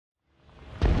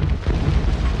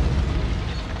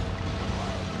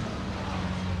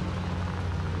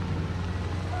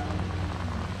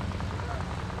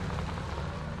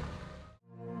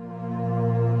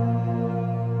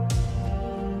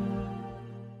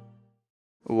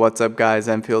What's up guys,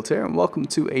 Anfield here and welcome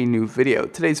to a new video.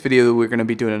 Today's video we're going to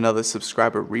be doing another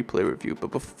subscriber replay review,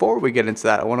 but before we get into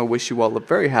that I want to wish you all a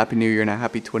very happy new year and a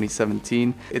happy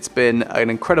 2017. It's been an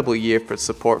incredible year for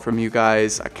support from you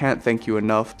guys. I can't thank you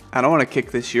enough, and I want to kick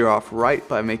this year off right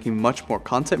by making much more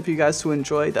content for you guys to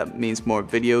enjoy. That means more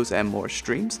videos and more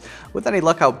streams. With any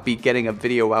luck I'll be getting a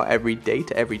video out every day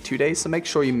to every 2 days, so make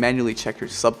sure you manually check your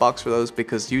sub box for those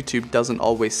because YouTube doesn't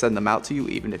always send them out to you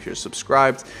even if you're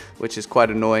subscribed, which is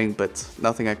quite annoying, but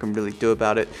nothing I can really do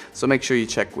about it. So make sure you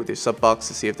check with your sub box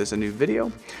to see if there's a new video.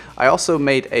 I also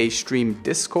made a stream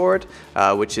Discord,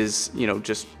 which is,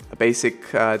 just a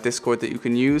basic Discord that you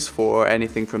can use for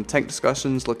anything from tank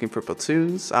discussions, looking for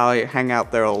platoons. I hang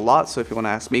out there a lot, so if you want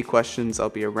to ask me questions, I'll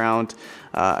be around,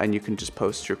 and you can just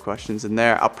post your questions in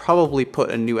there. I'll probably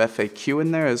put a new FAQ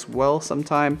in there as well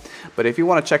sometime, but if you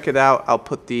want to check it out, I'll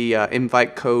put the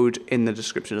invite code in the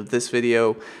description of this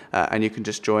video, and you can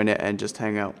just join it and just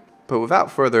hang out. But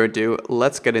without further ado,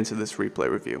 let's get into this replay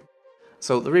review.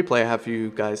 So the replay I have for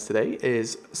you guys today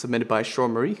is submitted by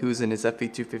Schorremorrie, who's in his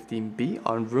FV215b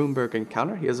on Runeberg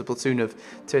Encounter. He has a platoon of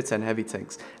tier 10 heavy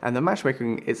tanks, and the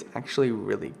matchmaking is actually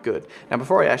really good. Now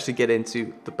before I actually get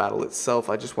into the battle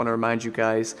itself, I just want to remind you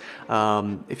guys,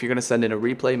 if you're going to send in a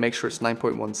replay, make sure it's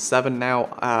 9.17 now.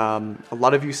 A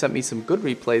lot of you sent me some good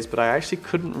replays, but I actually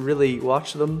couldn't really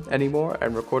watch them anymore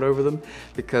and record over them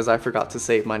because I forgot to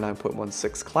save my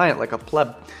 9.16 client like a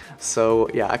pleb. So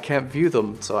yeah, I can't view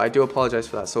them, so I do apologize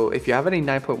for that. So if you have any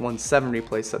 9.17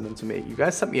 replays, send them to me. You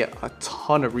guys sent me a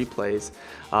ton of replays.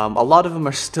 A lot of them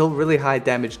are still really high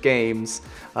damage games,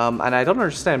 and I don't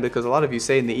understand because a lot of you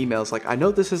say in the emails like, I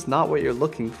know this is not what you're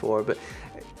looking for, but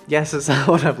yes, it's not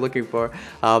what I'm looking for.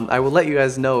 I will let you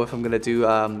guys know if I'm gonna do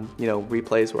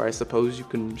replays where I suppose you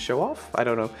can show off. I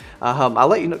don't know. I'll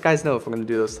let you guys know if I'm gonna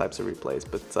do those types of replays.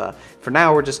 But for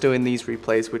now, we're just doing these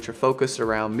replays, which are focused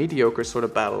around mediocre sort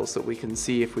of battles that we can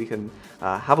see if we can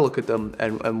have a look at them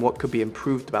and what could be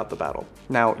improved about the battle.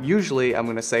 Now, usually I'm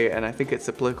gonna say, and I think it's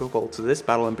applicable to this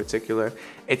battle in particular,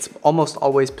 it's almost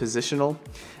always positional.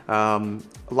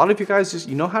 A lot of you guys just,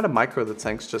 you know how to micro the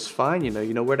tanks just fine, you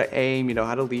know where to aim, you know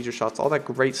how to lead your shots, all that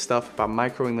great stuff about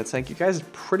microing the tank. You guys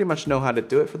pretty much know how to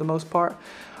do it for the most part.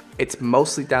 It's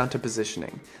mostly down to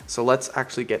positioning. So let's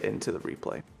actually get into the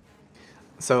replay.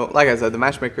 So like I said, the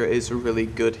matchmaker is really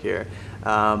good here.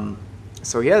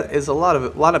 So he has a lot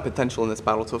of potential in this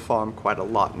battle to farm quite a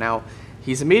lot. Now,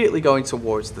 he's immediately going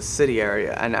towards the city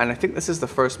area, and I think this is the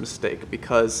first mistake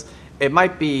because it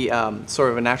might be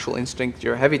sort of a natural instinct.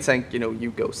 You're a heavy tank,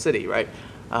 you go city, right?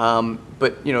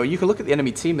 But you can look at the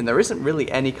enemy team and there isn't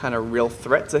really any kind of real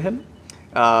threat to him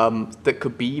that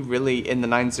could be really in the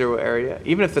 9-0 area.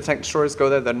 Even if the tank destroyers go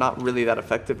there, they're not really that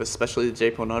effective, especially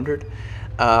the J100.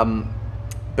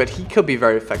 But he could be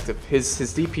very effective. His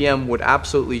DPM would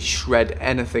absolutely shred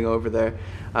anything over there.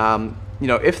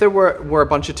 If there were a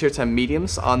bunch of tier 10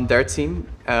 mediums on their team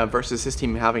versus his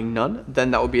team having none,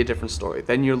 then that would be a different story.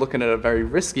 Then you're looking at a very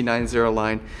risky 9-0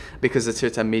 line because the tier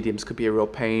 10 mediums could be a real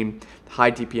pain.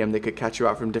 High DPM, they could catch you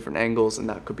out from different angles, and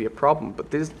that could be a problem.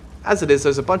 But as it is,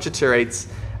 there's a bunch of tier 8s,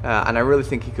 and I really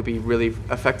think he could be really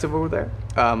effective over there.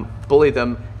 Bully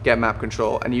them, get map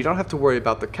control, and you don't have to worry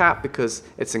about the cap because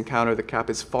it's encounter. The cap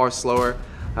is far slower.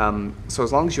 So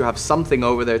as long as you have something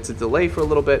over there to delay for a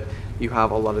little bit, you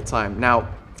have a lot of time. Now,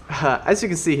 as you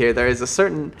can see here, there is a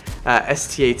certain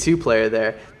STA2 player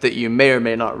there that you may or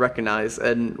may not recognize.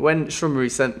 And when Schorremorrie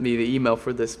sent me the email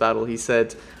for this battle, he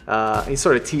said, he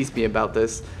sort of teased me about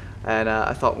this. And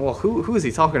I thought, well, who is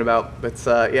he talking about? But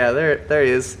yeah, there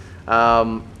he is,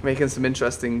 making some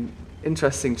interesting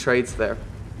trades there.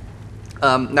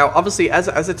 Now, obviously, as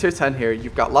a tier 10 here,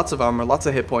 you've got lots of armor, lots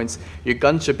of hit points. Your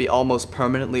gun should be almost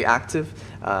permanently active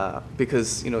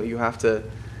because you have to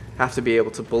be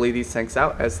able to bully these tanks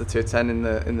out as the tier 10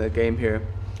 in the game here.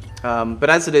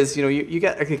 But as it is, you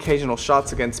get occasional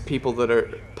shots against people that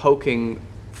are poking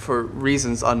for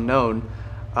reasons unknown,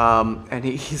 and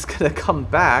he's gonna come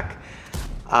back.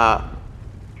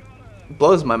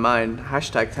 Blows my mind.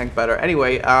 Hashtag tank better.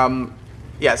 Anyway,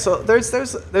 yeah. So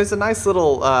there's a nice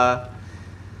little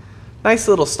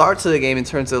start to the game in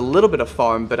terms of a little bit of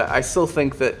farm, but I still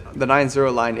think that the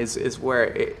 9-0 line is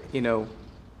where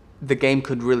the game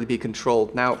could really be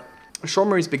controlled. Now,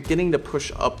 Schorremorrie's beginning to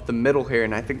push up the middle here,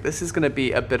 and I think this is going to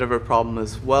be a bit of a problem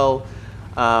as well,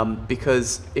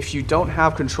 because if you don't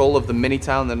have control of the mini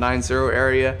town, the 9-0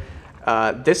 area,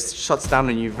 this shuts down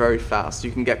on you very fast.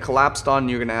 You can get collapsed on,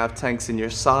 you're going to have tanks in your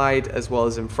side as well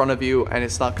as in front of you, and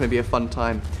it's not going to be a fun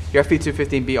time. your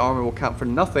FV215b armor will count for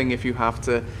nothing if you have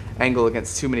to angle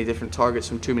against too many different targets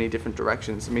from too many different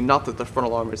directions. I mean, not that the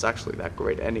frontal armor is actually that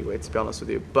great anyway, to be honest with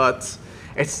you, but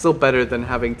it's still better than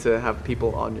having to have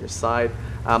people on your side.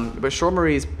 But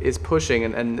Schorremorrie is pushing,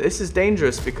 and this is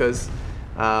dangerous because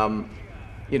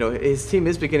you know, his team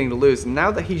is beginning to lose. And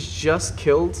now that he's just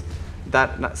killed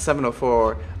that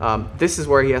 704, this is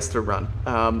where he has to run.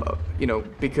 You know,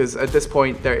 because at this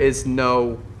point there is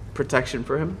no protection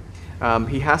for him.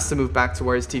 He has to move back to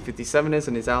where his T-57 is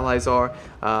and his allies are,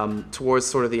 towards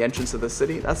sort of the entrance of the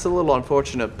city. That's a little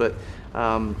unfortunate, but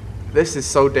this is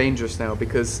so dangerous now,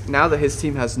 because now that his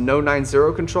team has no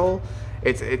 9-0 control,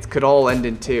 it could all end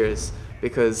in tears,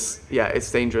 because yeah,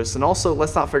 it's dangerous. And also,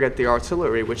 let's not forget the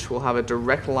artillery, which will have a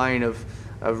direct line of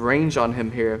range on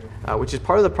him here, which is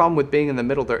part of the problem with being in the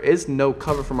middle. There is no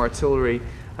cover from artillery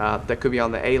that could be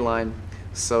on the A line.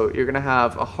 So you're going to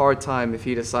have a hard time if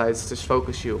he decides to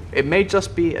focus you. It may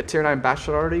just be a tier 9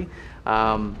 bachelor already.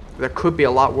 There could be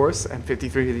a lot worse, and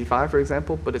 53-55 for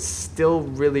example, but it's still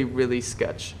really, really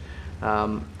sketch.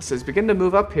 So he's beginning to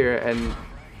move up here, and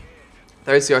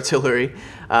there's the artillery.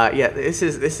 Yeah, this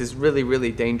is really,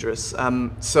 really dangerous.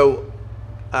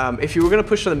 If you were going to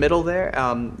push to the middle there,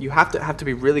 you have to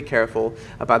be really careful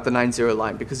about the 9-0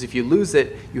 line, because if you lose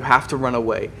it, you have to run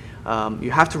away.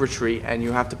 You have to retreat, and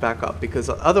you have to back up, because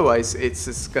otherwise it's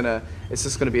just gonna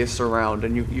be a surround,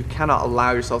 and you cannot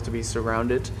allow yourself to be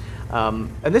surrounded.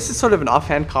 And this is sort of an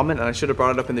offhand comment, and I should have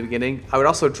brought it up in the beginning. I would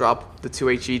also drop the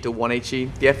 2HE to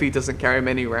 1HE. The FE doesn't carry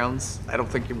many rounds. I don't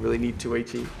think you really need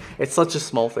 2HE. It's such a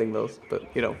small thing though,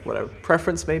 but you know, whatever.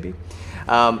 Preference maybe.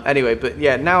 Anyway, but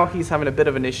yeah, now he's having a bit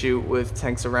of an issue with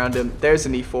tanks around him. There's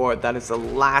an E4. That is the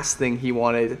last thing he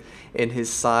wanted in his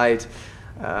side.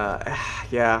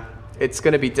 Yeah, it's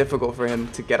going to be difficult for him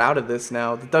to get out of this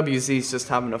now. The WZ is just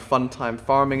having a fun time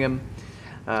farming him.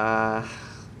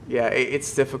 Yeah,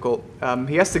 it's difficult.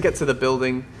 He has to get to the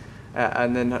building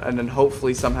and then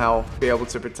hopefully somehow be able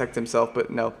to protect himself. But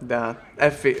no, the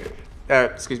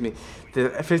the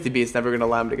 50B is never going to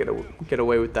allow him to get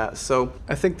away with that. So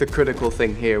I think the critical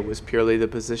thing here was purely the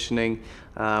positioning.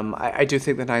 I do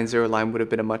think the 9-0 line would have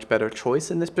been a much better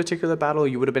choice in this particular battle.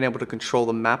 You would have been able to control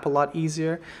the map a lot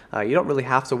easier. You don't really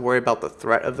have to worry about the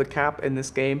threat of the cap in this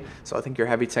game, so I think your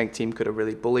heavy tank team could have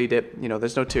really bullied it. You know,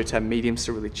 there's no tier 10 mediums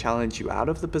to really challenge you out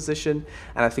of the position,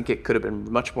 and I think it could have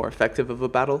been much more effective of a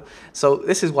battle. So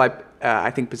this is why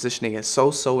I think positioning is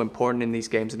so important in these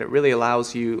games, and it really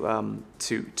allows you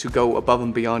to go above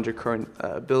and beyond your current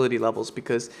ability levels,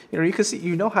 because you know, you can see,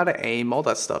 you know how to aim, all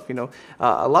that stuff. You know,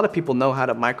 a lot of people know how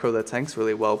to micro their tanks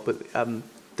really well, but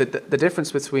the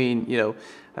difference between, you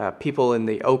know, people in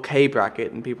the OK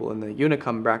bracket and people in the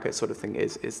Unicum bracket sort of thing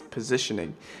is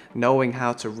positioning, knowing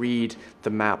how to read the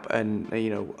map and you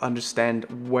know, understand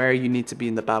where you need to be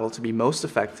in the battle to be most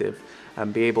effective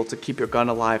and be able to keep your gun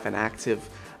alive and active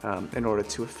in order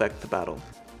to affect the battle.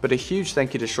 But a huge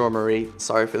thank you to Schorremorrie,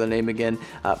 sorry for the name again,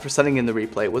 for sending in the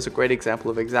replay. It was a great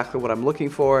example of exactly what I'm looking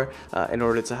for in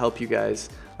order to help you guys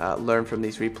learn from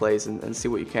these replays and see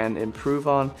what you can improve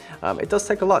on. It does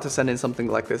take a lot to send in something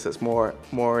like this that's more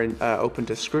open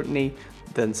to scrutiny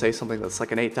than say something that's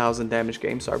like an 8,000 damage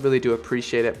game, so I really do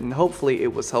appreciate it, and hopefully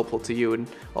it was helpful to you and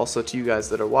also to you guys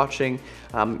that are watching.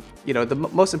 You know, the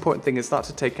most important thing is not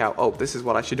to take out, oh, this is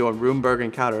what I should do on Runeberg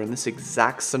encounter in this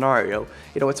exact scenario.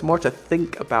 You know, it's more to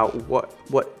think about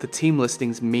what the team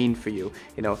listings mean for you.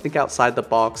 You know, think outside the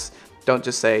box. Don't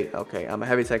just say, okay, I'm a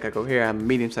heavy tank, I go here, I'm a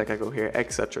medium tank, I go here,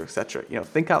 etc, etc. You know,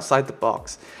 think outside the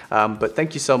box. But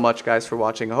thank you so much, guys, for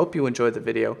watching. I hope you enjoyed the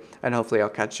video, and hopefully I'll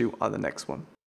catch you on the next one.